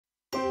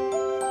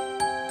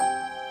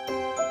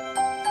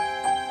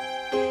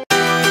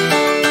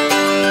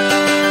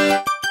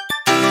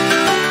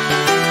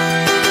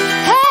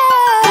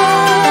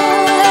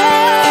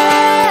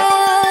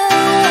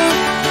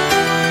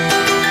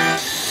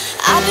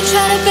been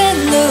trying to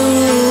bend the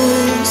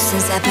rules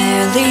since I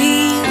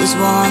barely was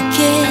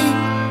walking.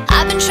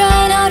 I've been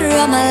trying harder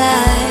all my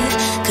life,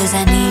 cause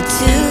I need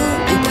to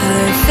be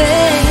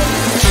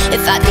perfect.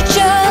 If I could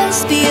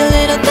just be a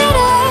little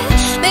better,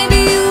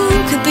 maybe you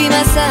could be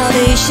my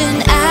salvation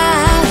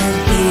out of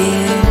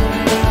here.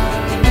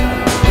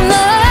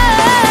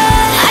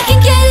 I can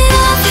get it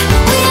off,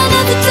 we are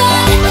never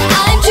done.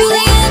 I'm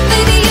Julian,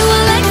 baby, you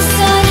are like the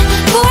sun.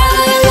 Pour out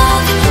all your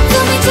love,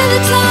 fill me to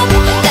the top.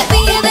 Let me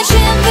hear the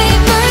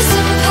champagne burst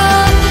and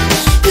pop.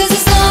 Cause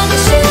as long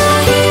as you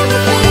are here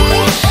with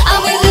me,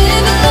 I'll be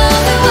living,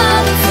 loving,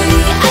 wild and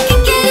free. I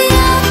can get it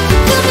off,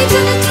 fill me to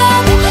the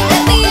top.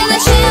 Let me hear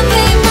the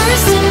champagne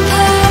burst and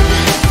pop.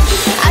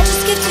 I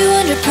just give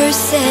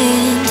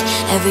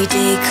 200% every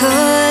day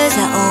cause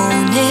I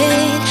own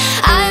it.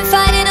 I'm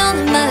fighting all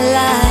of my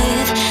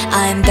life,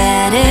 I'm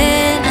bad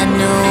and I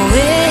know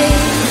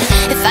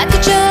it. If I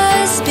could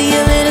just be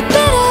a little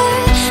better,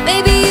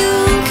 maybe you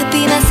could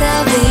be my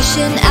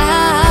salvation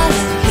out of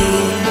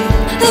here.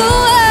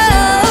 Ooh,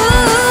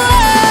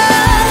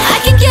 I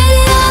can get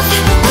it off,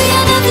 we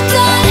are never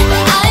done.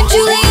 I'm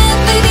Julian,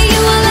 baby,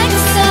 you are like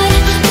the sun.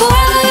 Pour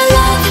out all your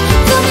love,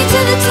 fill me to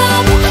the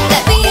top.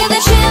 Let me hear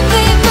the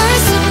champagne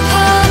burst and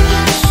pop.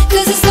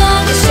 Cause as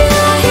long as you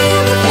are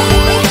here with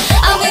me,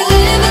 I'll be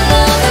living,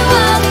 loving,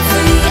 wild and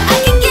free. I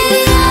can get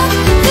it up,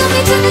 fill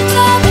me to the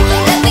top.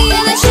 Let me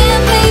hear the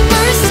champagne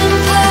burst and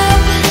pop.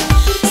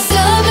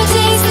 Summer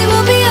days, they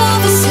will be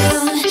over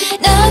soon.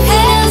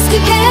 Nothing else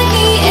could get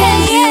me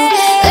and you.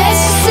 Let's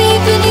just sleep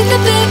beneath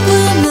the big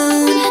blue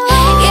moon.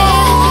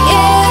 Yeah,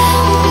 yeah.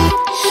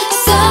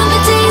 Summer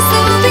days,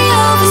 they will be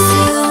over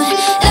soon.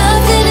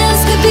 Nothing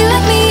else could be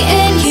like me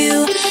and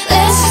you.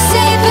 Let's just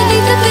stay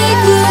beneath the big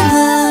blue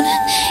moon.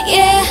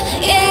 Yeah,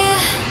 yeah.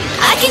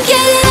 I can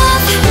get it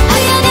off,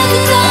 we are never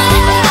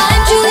done.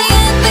 I'm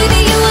Julian, baby,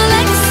 you are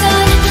like the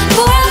sun.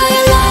 Pour out all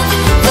your love,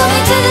 fill me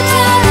to the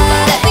top.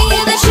 Let me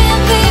hear the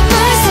champagne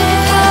burst and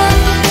pop.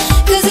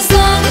 Cause as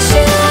long as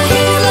you are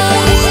here,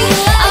 love,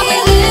 I'll be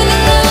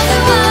living,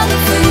 loving, wild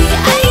and free.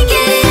 I can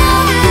get it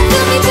off,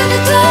 fill me to the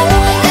top.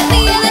 Let me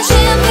hear the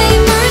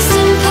champagne burst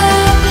and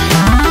pop.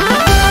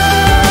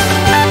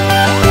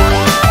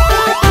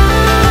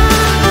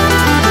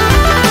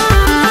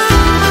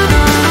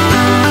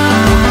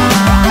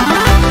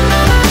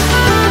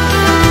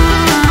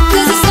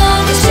 Cause as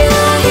long as you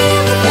are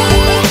here with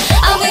me,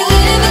 I'll be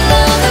living,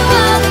 loving,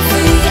 wild and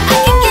free. I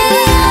can get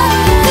it up,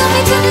 fill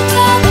me to the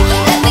top.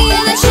 Let me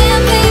hear the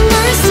champagne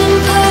burst and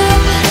pop.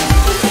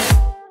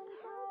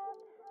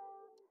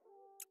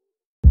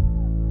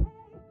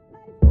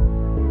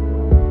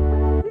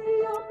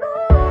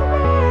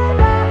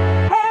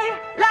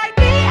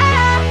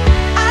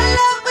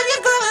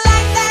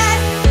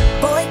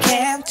 Boy,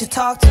 can't you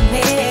talk to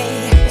me?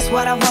 It's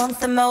what I want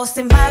the most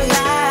in my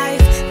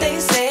life. They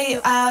say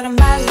you're out of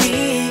my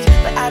league,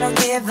 but I don't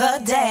give a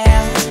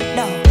damn.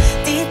 No,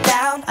 deep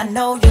down I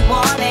know you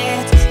want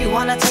it. You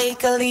wanna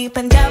take a leap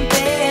and jump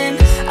in.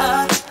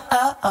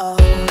 Oh,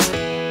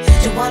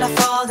 you wanna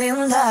fall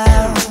in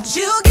love.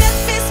 You get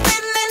me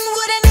spinning,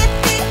 wouldn't it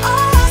be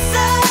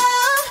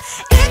awesome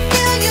if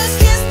you just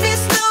kiss me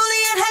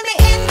slowly and had me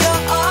in your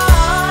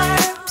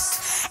arms?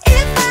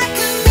 If I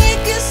could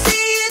make you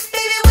see it,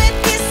 baby, would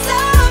be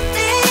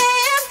something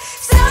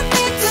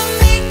to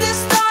make the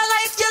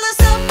starlight jealous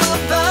up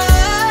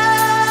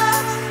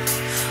above.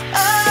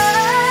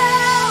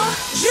 Oh,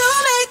 you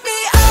make me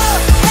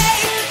up, hey,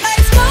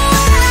 lights go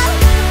out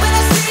when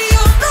I see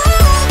you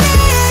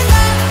moving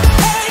up,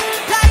 hey,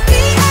 light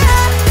me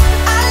up.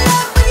 I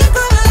love when you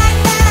groove like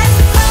that.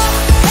 Oh,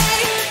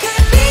 hey,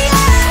 could be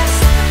us,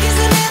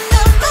 kissing in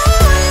the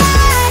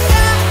moonlight.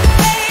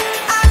 Hey,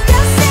 I'm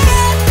just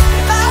saying,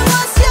 if I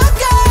was your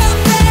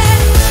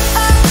girlfriend.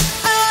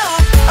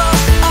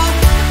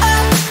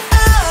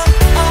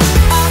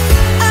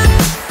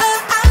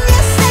 I'm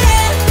just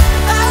saying,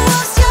 if I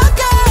was your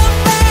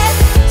girlfriend.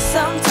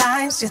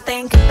 Sometimes you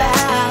think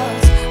about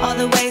all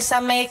the ways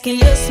I'm making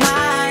you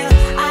smile.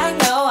 I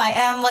know I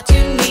am what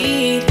you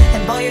need,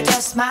 and boy, you're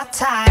just my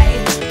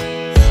type.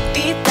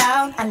 Deep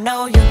down, I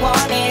know you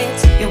want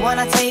it. You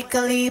wanna take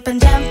a leap and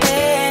jump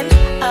in.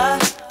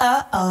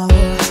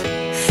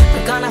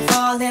 We're gonna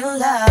fall in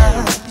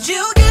love.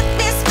 You get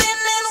me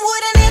spinning,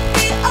 wouldn't it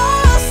be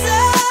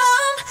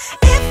awesome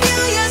if you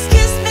just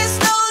kiss me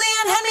slowly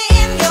and had me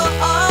in your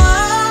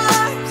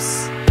arms?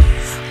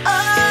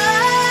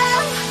 Oh,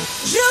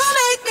 you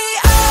make me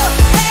up,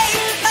 hey,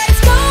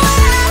 lights go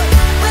out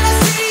when I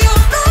see you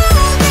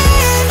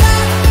moving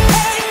up,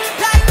 hey,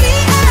 light me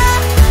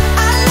up.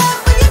 I love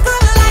when you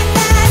groove like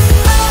that.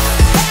 Oh,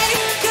 hey,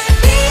 could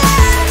be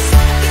us,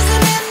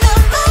 kissing in the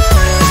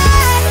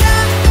moonlight.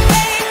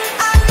 Hey,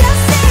 I'm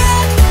just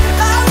saying, if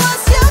I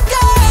was your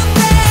girl.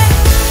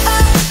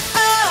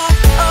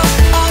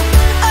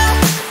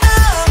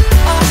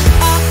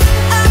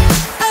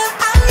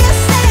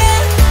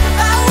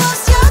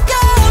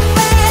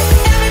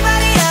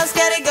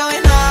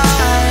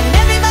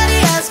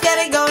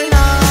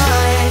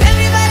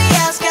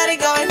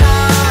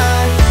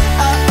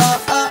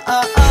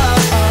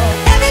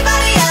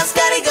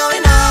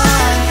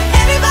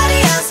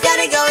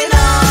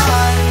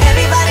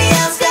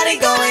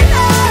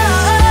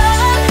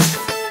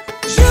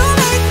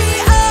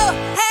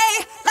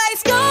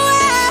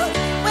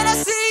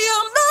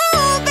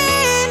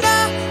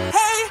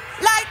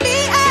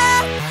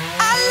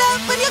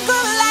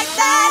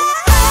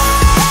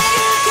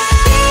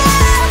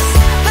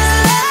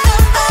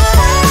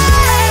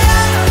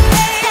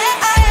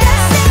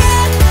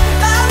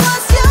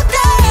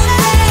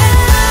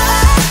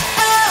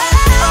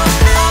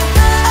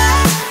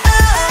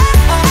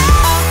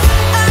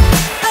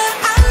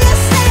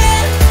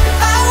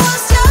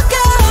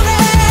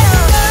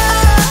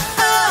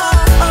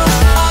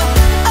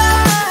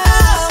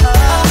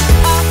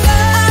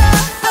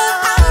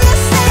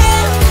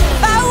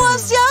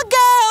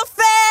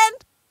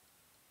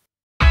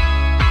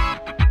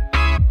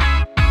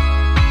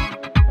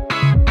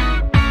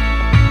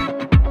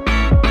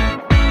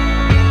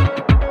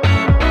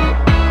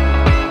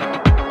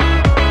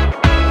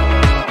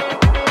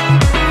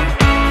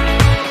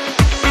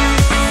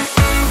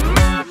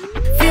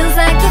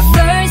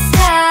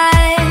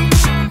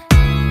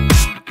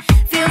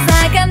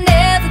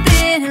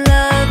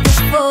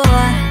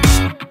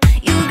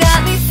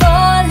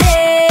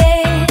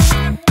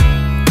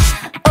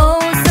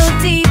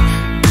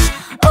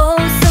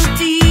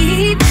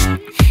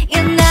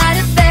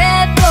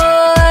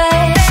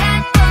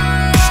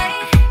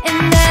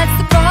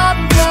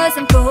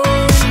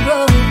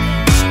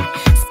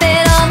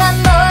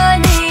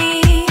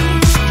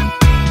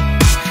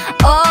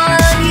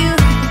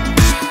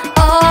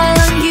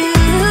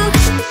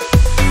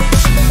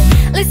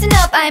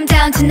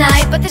 down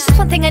tonight, but there's just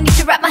one thing I need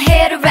to wrap my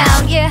head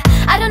around. Yeah,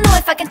 I don't know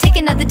if I can take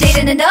another date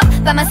and end up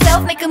by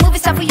myself. Make a move,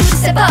 it's time for you to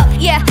step up.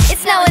 Yeah,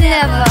 it's now or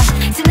never.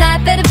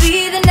 Tonight better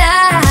be the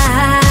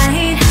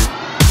night.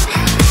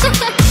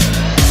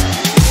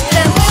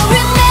 Then we'll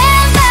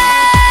remember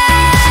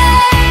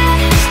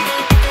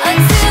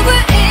until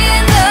we're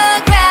in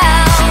the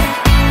ground.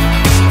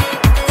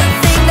 The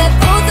thing that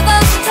both of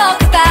us will talk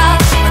about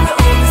when we're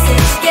all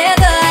sitting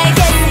together. I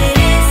guess it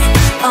is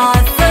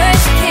our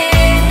first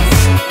kiss.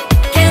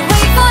 Can't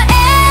wait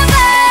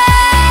forever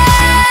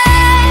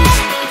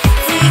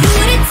for you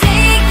to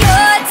take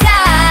your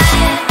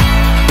time.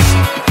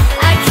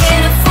 I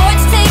can't afford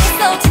to take it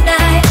slow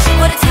tonight.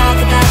 Wanna talk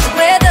about the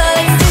weather?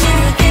 Let's do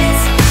this.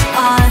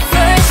 Our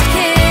first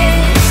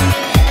kiss.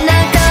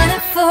 Not gonna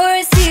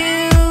force you,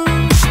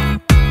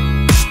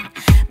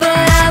 but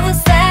I will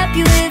slap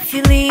you if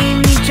you leave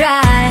me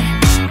dry.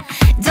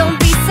 Don't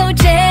be so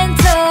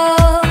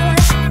gentle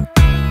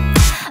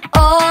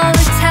all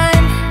the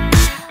time,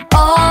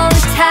 all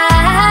the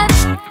time.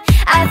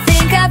 I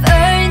think I've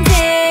earned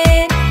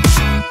it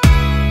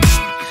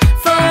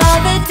for all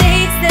the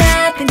dates that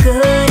have been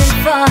good and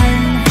fun.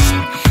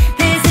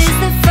 This is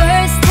the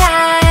first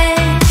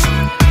time.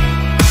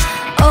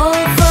 Oh,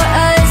 for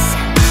us,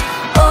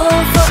 oh,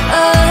 for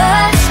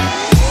us.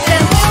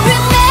 Then we'll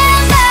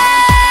remember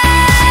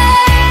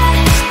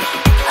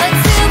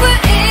until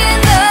we're in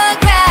the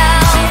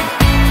ground.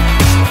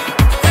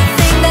 The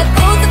thing that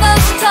both of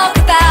us will talk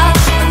about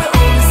when we're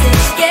all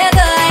sitting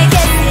together. I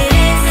guess it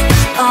is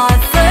our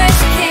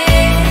first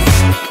kiss.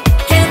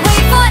 Can't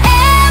wait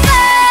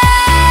forever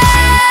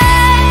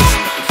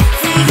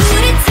for you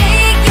to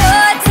take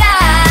your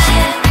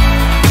time.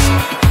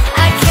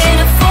 I can't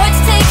afford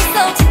to take it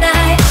slow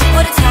tonight.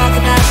 Wanna talk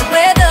about the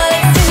weather?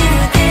 Let's do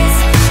this.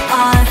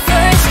 Our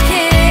first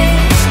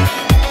kiss.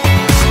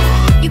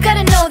 You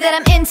gotta know that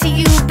I'm into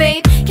you,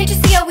 babe. Can't you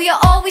see how we are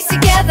always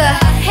together?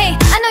 Hey,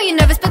 I know you're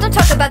nervous, but don't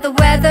talk about the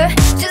weather.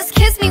 Just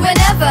kiss me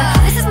whenever.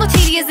 This is more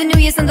tedious than New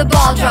Year's and the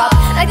ball drop.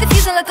 Like the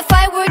fuse and let the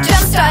firework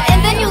jumpstart,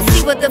 and then you'll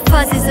see what the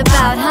fuzz is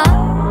about, huh?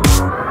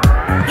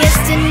 Yes,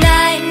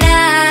 tonight,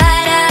 night.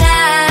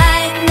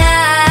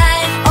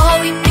 All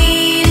we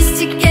need is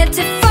to get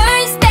to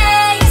first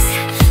base.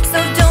 So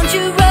don't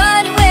you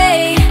run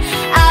away.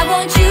 I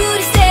want you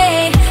to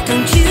stay.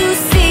 Don't you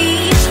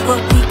see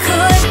what we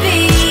could be?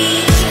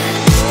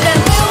 Then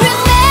we'll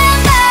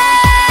remember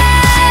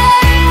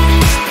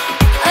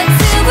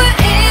until we're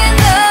in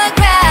the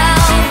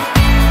ground.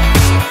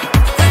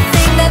 The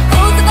thing that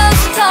both of us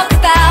will talk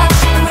about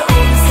when we're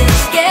all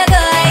sitting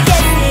together. I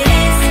guess it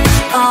is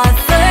our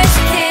first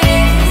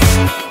kiss.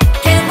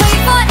 Can't wait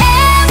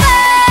forever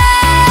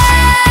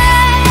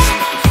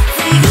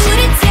for you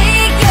to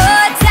take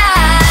your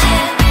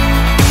time.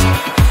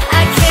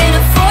 I can't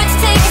afford to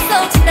take it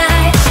slow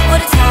tonight.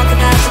 Wanna talk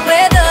about the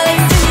weather?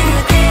 Let's do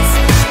this.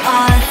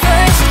 Our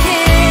first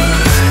kiss.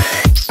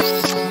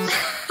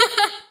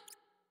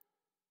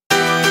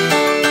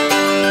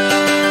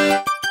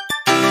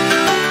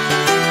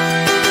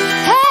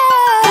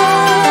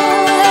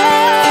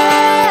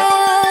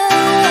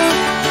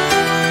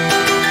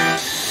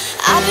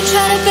 I've been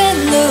trying to bend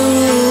the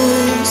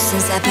rules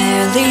since I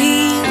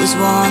barely was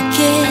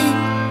walking.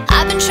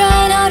 I've been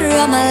trying harder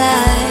all my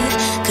life,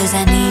 cause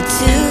I need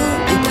to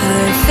be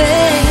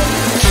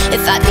perfect.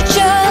 If I could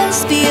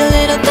just be a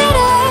little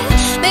better,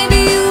 maybe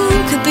you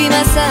could be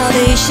my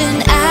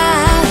salvation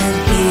out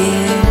of